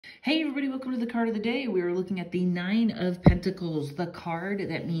Hey everybody, welcome to the card of the day. We are looking at the Nine of Pentacles, the card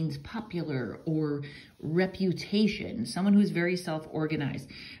that means popular or reputation. Someone who's very self-organized.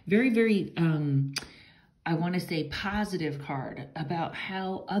 Very, I want to say positive card about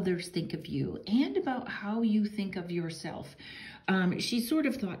how others think of you and about how you think of yourself. She's sort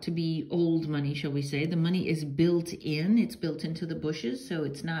of thought to be old money, shall we say. The money is built in. It's built into the bushes, so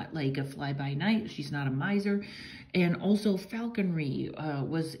it's not like a fly-by-night. She's not a miser. And also falconry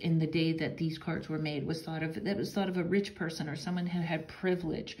was in the day that these cards were made, was thought of a rich person or someone who had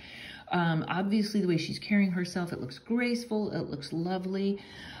privilege. Obviously, the way she's carrying herself, it looks graceful. It looks lovely.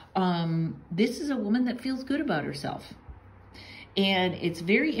 This is a woman that feels good about herself. And it's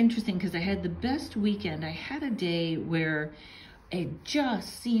very interesting because I had the best weekend. I had a day where it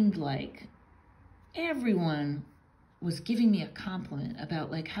just seemed like everyone was giving me a compliment about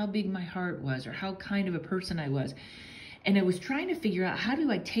like how big my heart was or how kind of a person I was. And I was trying to figure out, how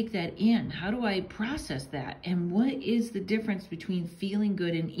do I take that in? How do I process that? And what is the difference between feeling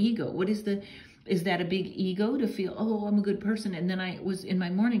good and ego? Is that a big ego to feel, oh, I'm a good person? And then I was in my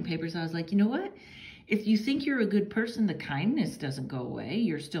morning papers, I was like, you know what? If you think you're a good person, the kindness doesn't go away.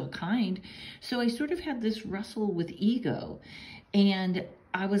 You're still kind. So I sort of had this wrestle with ego. And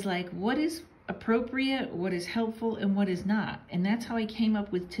I was like, what is appropriate, what is helpful, and what is not? And that's how I came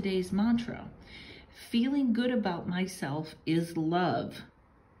up with today's mantra. Feeling good about myself is love.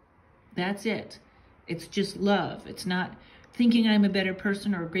 That's it. It's just love. It's not thinking I'm a better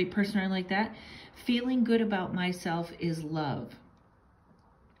person or a great person or like that. Feeling good about myself is love.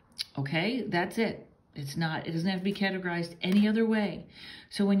 Okay, that's it. It doesn't have to be categorized any other way.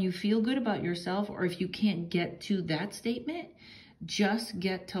 So when you feel good about yourself, or if you can't get to that statement, just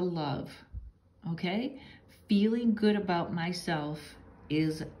get to love. Okay? Feeling good about myself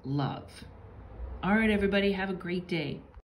is love. All right, everybody, have a great day.